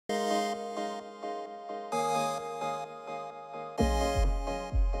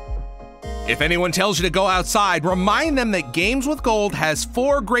If anyone tells you to go outside, remind them that Games with Gold has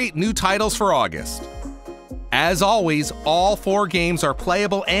 4 great new titles for August. As always, all 4 games are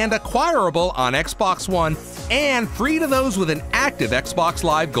playable and acquirable on Xbox One and free to those with an active Xbox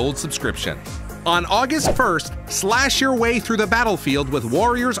Live Gold subscription. On August 1st, slash your way through the battlefield with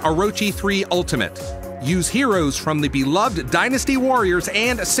Warriors Orochi 3 Ultimate. Use heroes from the beloved Dynasty Warriors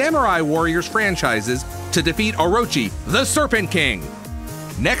and Samurai Warriors franchises to defeat Orochi, the Serpent King.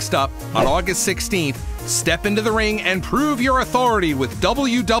 Next up, on August 16th, step into the ring and prove your authority with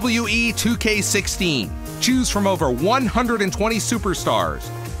WWE 2K16. Choose from over 120 superstars,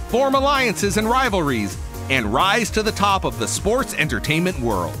 form alliances and rivalries, and rise to the top of the sports entertainment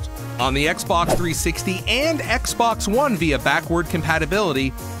world. On the Xbox 360 and Xbox One via backward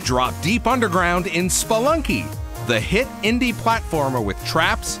compatibility, drop deep underground in Spelunky, the hit indie platformer with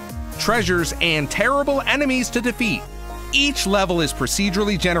traps, treasures, and terrible enemies to defeat. Each level is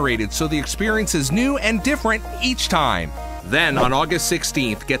procedurally generated, so the experience is new and different each time. Then, on August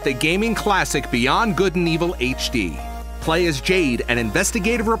 16th, get the gaming classic Beyond Good and Evil HD. Play as Jade, an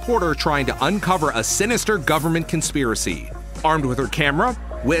investigative reporter trying to uncover a sinister government conspiracy, armed with her camera,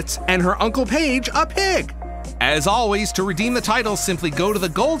 wits, and her Uncle Paige, a pig. As always, to redeem the title, simply go to the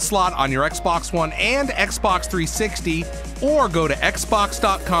gold slot on your Xbox One and Xbox 360, or go to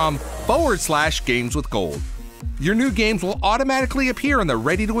xbox.com/gameswithgold. Your new games will automatically appear in the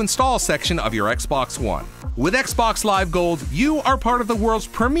ready-to-install section of your Xbox One. With Xbox Live Gold, you are part of the world's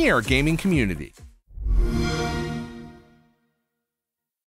premier gaming community.